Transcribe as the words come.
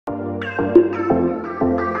Hello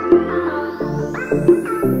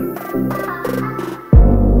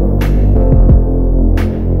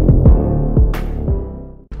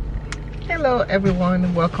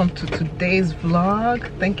everyone, welcome to today's vlog.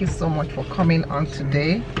 Thank you so much for coming on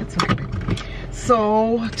today. It's okay.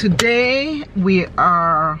 So today we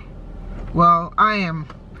are, well, I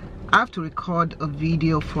have to record a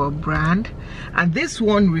video for a brand, and this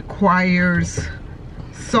one requires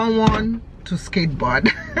someone to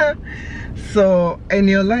skateboard. So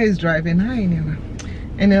Eniola is driving. Hi Eniola.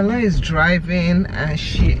 Eniola is driving, and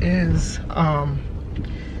she is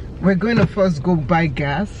we're going to first go buy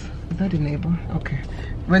gas. Is that the neighbor? Okay.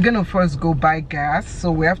 We're gonna first go buy gas,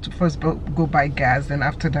 so we have to first go buy gas, and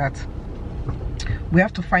after that we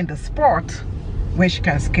have to find a spot where she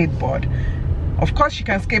can skateboard. Of course she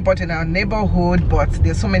can skateboard in our neighborhood, but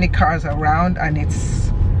there's so many cars around and it's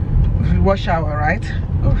rush hour, right?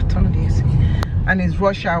 Oh, turn on the AC. And it's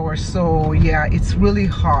rush hour, so yeah, it's really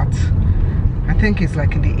hot. I think it's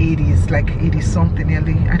like in the 80s, like 80 something,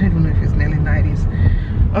 nearly, I don't even know if it's nearly 90s.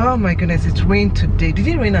 Oh my goodness, it rained today. Did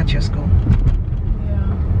it rain at your school?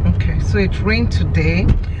 Yeah. Okay, so it rained today,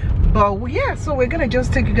 but yeah, so we're gonna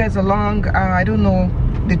just take you guys along. I don't know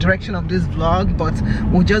the direction of this vlog, but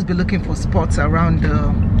we'll just be looking for spots around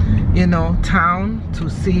the, you know, town to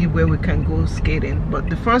see where we can go skating. But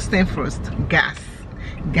the first thing first, gas.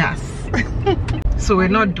 So we're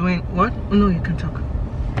not doing what? Oh, no, you can talk.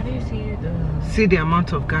 How do you see the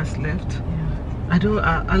amount of gas left?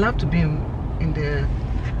 Yeah. I'll have to be in the,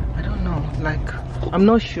 I don't know, like, I'm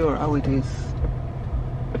not sure how it is.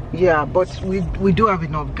 Yeah, but we do have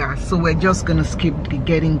enough gas, so we're just gonna skip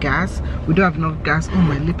getting gas. We do have enough gas. Oh,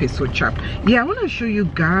 my lip is so chapped. Yeah, I want to show you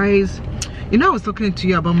guys, you know, I was talking to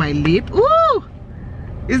you about my lip. Ooh,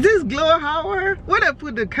 is this glow hour? When I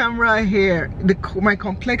put the camera here, my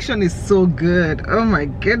complexion is so good. Oh my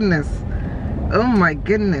goodness, oh my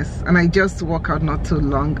goodness. And I just worked out not too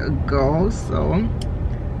long ago, so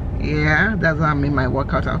yeah, that's why I'm in my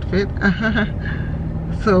workout outfit.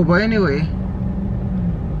 So, but anyway,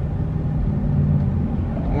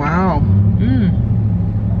 wow.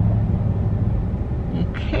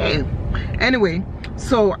 Okay, anyway,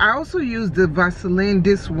 so I also use the Vaseline,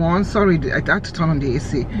 this one. Sorry, I had to turn on the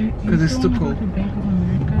AC because it's too cold.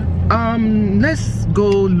 Let's go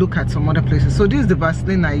look at some other places. So this is the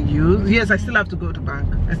Vaseline I use. Yes, I still have to go to bank.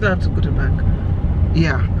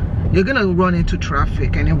 Yeah, you're gonna run into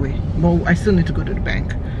traffic anyway, but I still need to go to the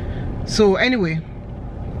bank. So anyway,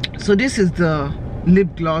 so this is the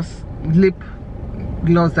lip gloss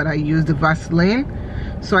that I use, the Vaseline.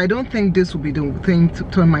 So I don't think this will be the thing to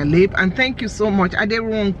turn my lip. And thank you so much,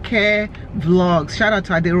 Aderonke Vlogs. Shout out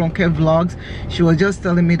to Aderonke Vlogs. She was just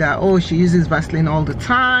telling me that, oh, she uses Vaseline all the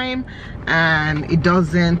time and it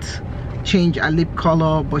doesn't change her lip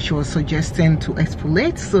color, but she was suggesting to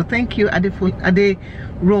exfoliate. So thank you, Aderonke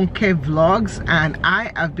Vlogs. And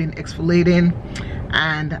I have been exfoliating,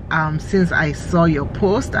 and since I saw your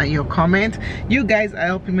post and your comment, you guys are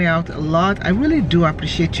helping me out a lot. I really do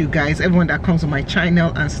appreciate you guys, everyone that comes on my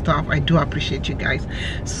channel and stuff. I do appreciate you guys.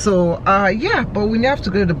 So yeah, but we have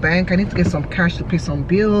to go to the bank. I need to get some cash to pay some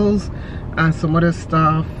bills and some other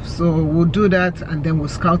stuff, so we'll do that and then we'll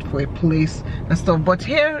scout for a place and stuff. But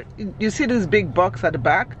here you see this big box at the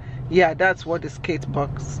back. Yeah, that's what the skateboard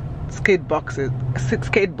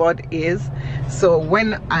is. So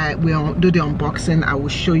when I will do the unboxing, I will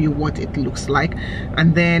show you what it looks like,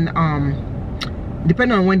 and then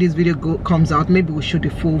depending on when this video comes out, maybe we'll show the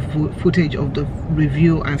full footage of the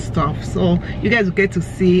review and stuff, so you guys will get to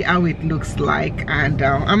see how it looks like. And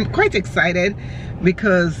I'm quite excited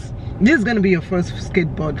because this is going to be your first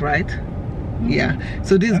skateboard, right? Yeah,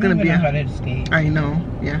 so this is going to be I know,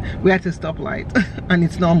 yeah, we had to stoplight and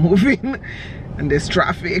it's not moving and there's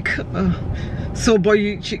traffic. So but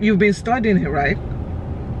you've been studying it, right?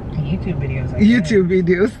 YouTube videos.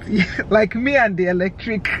 Videos, yeah, like me and the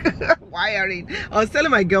electric wiring. I was telling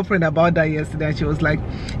my girlfriend about that yesterday, and she was like,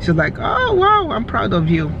 oh wow, I'm proud of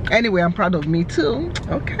you. Anyway, I'm proud of me too.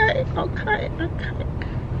 Okay.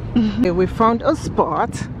 Okay, we found a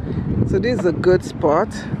spot. So this is a good spot.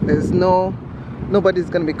 There's nobody's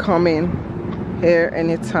gonna be coming here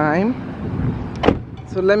anytime.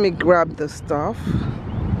 So let me grab the stuff.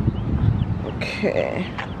 Okay,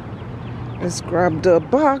 let's grab the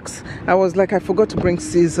box. I was like, I forgot to bring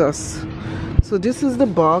scissors. So this is the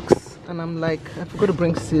box, and I'm like, I forgot to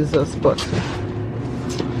bring scissors, but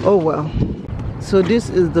oh well. So this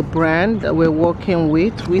is the brand that we're working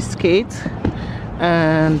with, We Skate.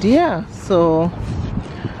 And yeah, so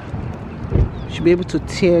should be able to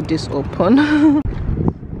tear this open.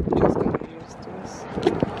 Just gonna use this.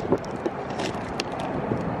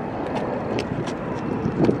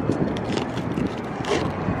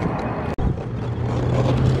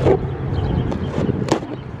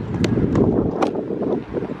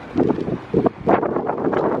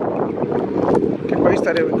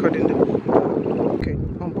 in the... Okay,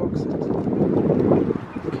 unbox it.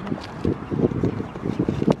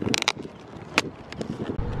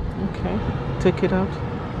 Okay, take it out.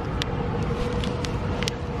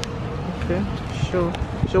 Okay,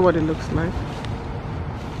 show what it looks like.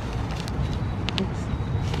 Oops.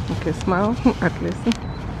 Okay, smile at least.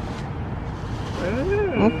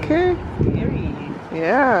 Okay.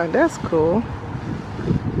 Yeah, that's cool.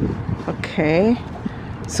 Okay,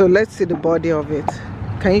 so let's see the body of it.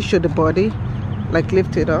 Can you show the body? Like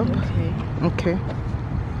lift it up. Okay.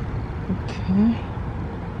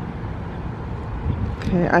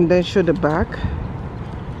 Okay, and then show the back.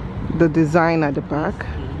 The design at the back.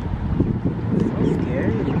 So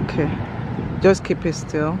scary. Okay, just keep it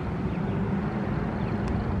still.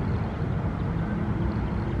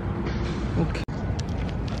 Okay.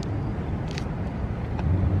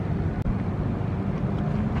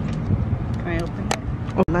 Can I open it?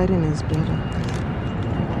 Oh, lighting is better.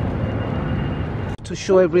 To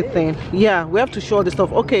show everything. Yeah, we have to show all the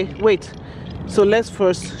stuff. Okay, wait. So let's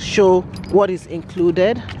first show what is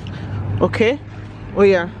included. Okay. Oh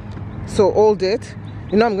yeah. So hold it.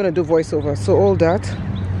 You know I'm gonna do voiceover. So hold that.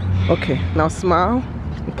 Okay. Now smile.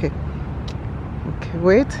 Okay. Okay.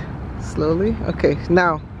 Wait. Slowly. Okay.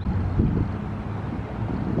 Now.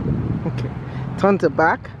 Okay. Turn the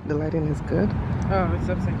back. The lighting is good. Oh, it's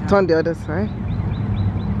upside down. Turn the other side.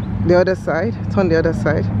 The other side. Turn the other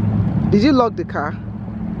side. Did you lock the car?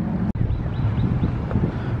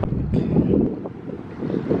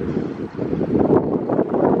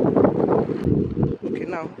 Okay,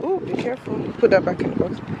 now. Oh, be careful. Put that back in the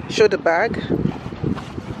box. Show the bag.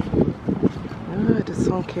 Oh, the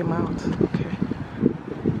sun came out. Okay.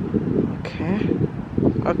 Okay.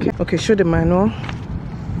 Okay. Okay, show the manual.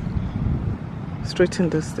 Straighten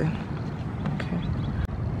this thing.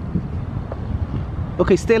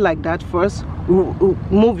 Okay, stay like that first.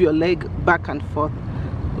 Move your leg back and forth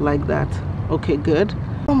like that. Okay, good.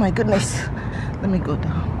 Oh my goodness. Let me go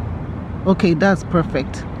down. Okay, that's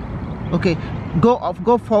perfect. Okay, go off,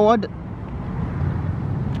 go forward.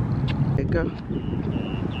 Okay, go.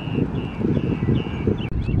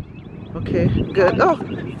 Okay, good. Oh,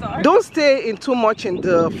 don't stay in too much in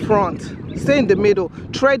the front. Stay in the middle.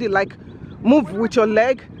 Tread it, like move with your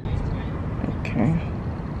leg. Okay.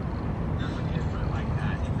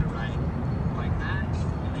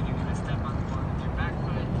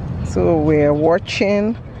 So we're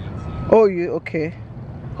watching. Oh, you okay?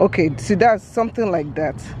 Okay, see, that's something like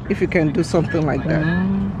that. If you can do something like that,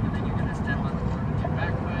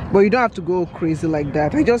 but you don't have to go crazy like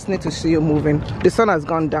that. I just need to see you moving. The sun has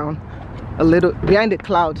gone down a little behind the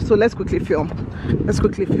cloud, so let's quickly film. Let's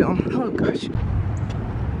quickly film. Oh gosh.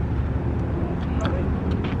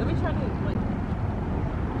 Let me try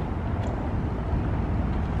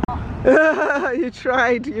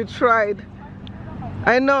to like. You tried.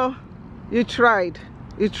 I know. You tried.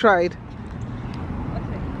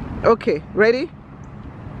 Okay, ready?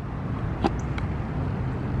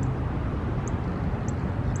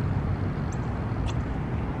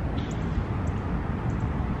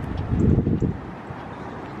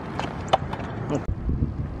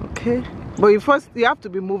 Okay. But you have to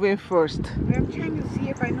be moving first. I'm trying to see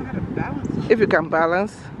if I know how to balance. If you can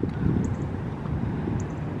balance.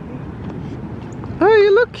 Oh,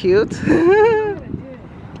 you look cute.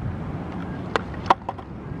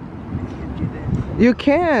 You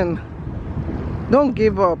can. Don't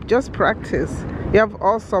give up. Just practice. You have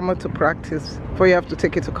all summer to practice before you have to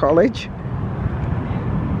take it to college.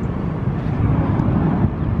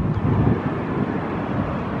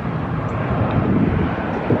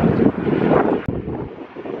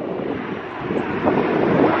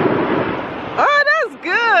 Oh, that's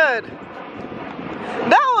good.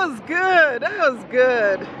 That was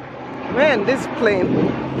good. Man, this plane.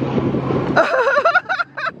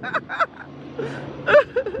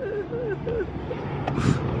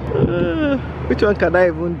 Which one can I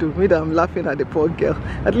even do? Maybe I'm laughing at the poor girl.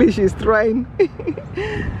 At least she's trying.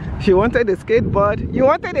 She wanted a skateboard. You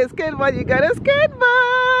wanted a skateboard, you got a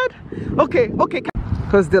skateboard. Okay,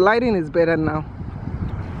 because the lighting is better now.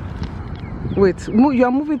 Wait, you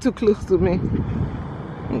are moving too close to me.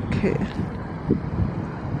 Okay.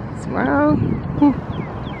 Smile.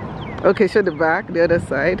 Okay, show the back, the other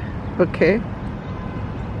side. Okay.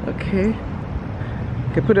 Okay,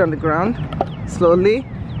 put it on the ground. Slowly.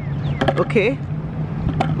 Okay.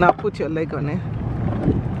 Now put your leg on it.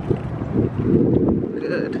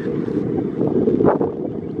 Good.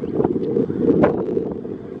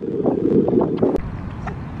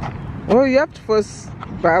 Oh, you have to first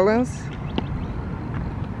balance.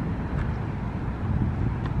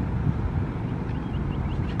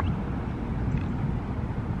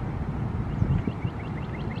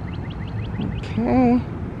 Okay.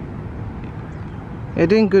 You're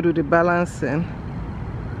doing good with the balancing.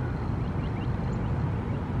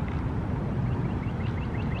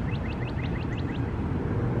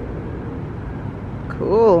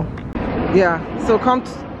 Cool. Yeah, so come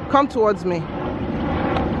towards me.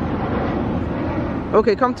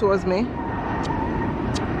 Okay, come towards me.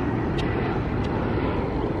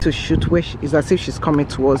 To shoot where it's as if she's coming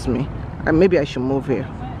towards me. And maybe I should move here.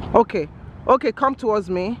 Okay, come towards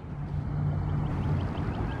me.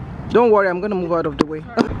 Don't worry, I'm gonna move out of the way.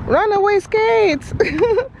 Run away, skates.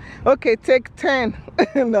 Okay, take 10.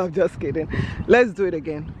 No, I'm just kidding. Let's do it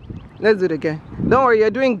again. Don't worry, you're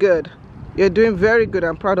doing good. You're doing very good.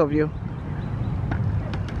 I'm proud of you.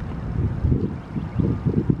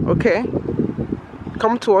 Okay,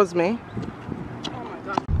 come towards me. Oh my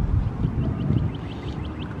God.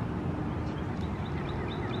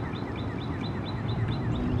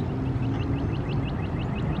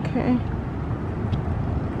 Okay.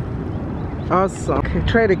 Awesome. Okay,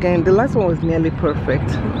 try it again. The last one was nearly perfect.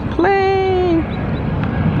 Play.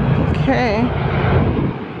 Okay.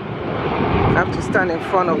 I have to stand in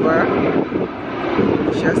front of her.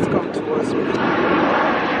 She has to come towards me.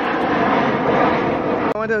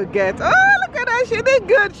 I want to get. Oh, look at her. She did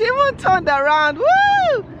good. She even turned around. Woo!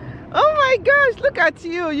 Oh my gosh, look at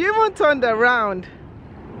you. You even turned around.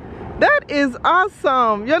 That is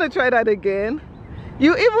awesome. You want to try that again?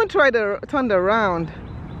 You even tried to turn around.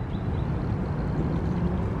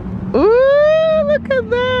 Ooh, look at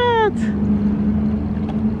that.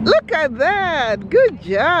 Look at that. Good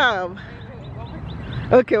job.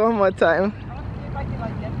 Okay, one more time.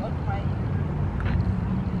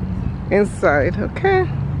 Inside, okay.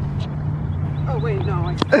 Oh wait,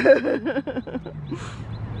 no.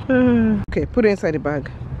 Okay, put it inside the bag.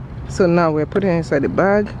 So now we're putting it inside the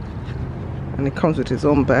bag, and it comes with its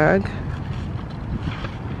own bag.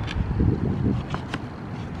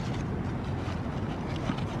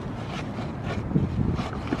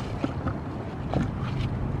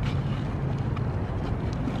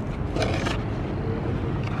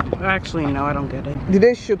 Actually, no, I don't get it. Did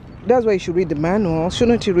they should? That's why you should read the manual.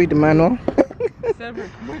 Shouldn't you read the manual?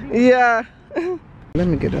 Yeah. Let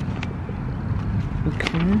me get it.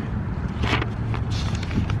 Okay.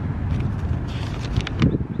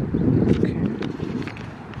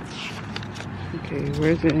 Okay,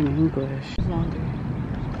 where's it in English?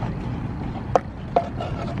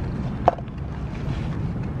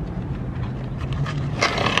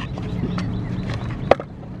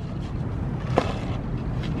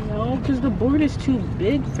 No, because the board is too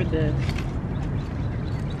big for this.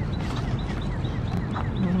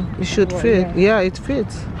 It should fit. Yeah, it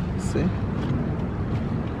fits. See.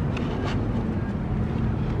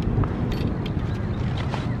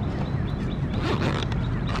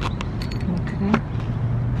 Okay.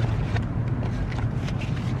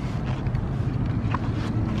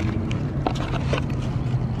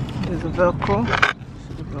 There's a Velcro.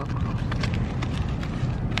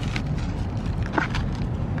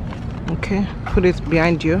 Okay, put it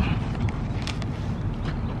behind you.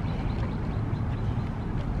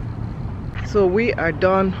 So we are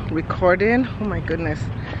done recording. Oh my goodness.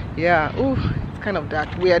 Yeah, ooh, it's kind of dark.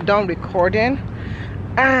 We are done recording,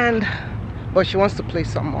 but she wants to play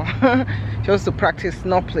some more. She wants to practice,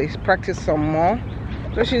 not play, practice some more.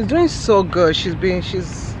 So she's doing so good. She's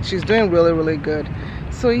doing really good.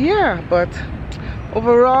 So yeah, but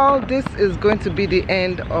overall this is going to be the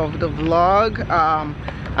end of the vlog.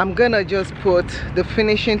 I'm gonna just put the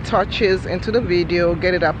finishing touches into the video,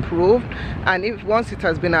 get it approved, and if once it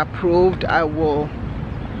has been approved, I will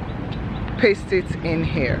paste it in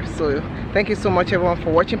here. So thank you so much everyone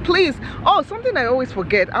for watching. Please, oh, something I always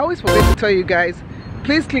forget to tell you guys,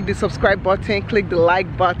 please click the subscribe button, click the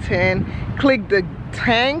like button, click the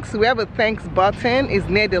thanks. We have a thanks button, it's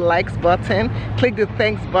near the likes button. Click the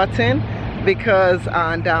thanks button, because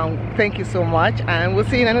thank you so much, and we'll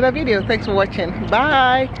see you in another video. Thanks for watching.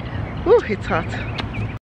 Bye. Ooh, it's hot.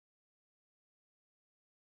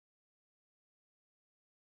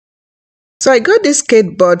 So I got this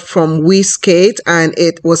skateboard from WeSkate, and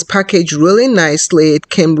it was packaged really nicely. It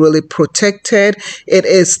came really protected. It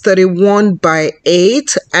is 31 by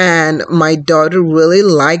 8, and my daughter really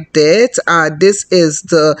liked it. This is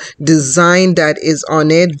the design that is on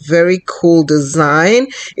it. Very cool design.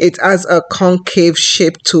 It has a concave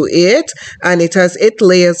shape to it, and it has 8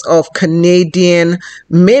 layers of Canadian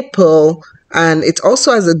maple and it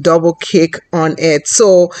also has a double kick on it.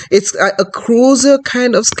 So it's a cruiser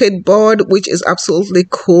kind of skateboard, which is absolutely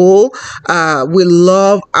cool. We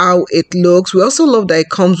love how it looks. We also love that it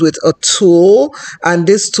comes with a tool, and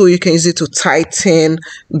this tool you can use it to tighten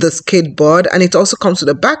the skateboard, and it also comes with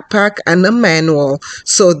a backpack and a manual.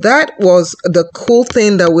 So that was the cool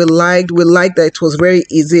thing that we liked. We liked that it was very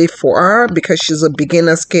easy for her because she's a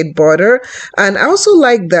beginner skateboarder, and I also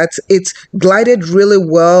like that it glided really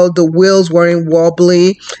well. The wheels weren't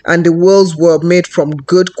wobbly, and the wheels were made from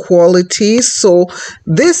good quality. So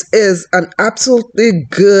this is an absolutely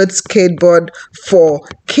good skateboard for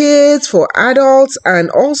kids, for adults, and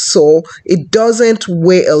also it doesn't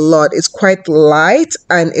weigh a lot. It's quite light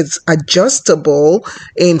and it's adjustable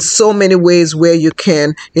in so many ways, where you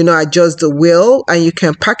can, adjust the wheel, and you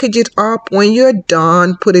can package it up. When you're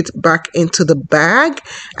done, put it back into the bag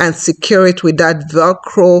and secure it with that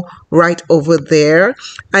Velcro right over there.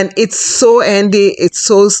 And it's so handy, it's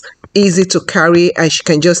so easy to carry, and she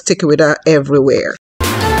can just take it with her everywhere.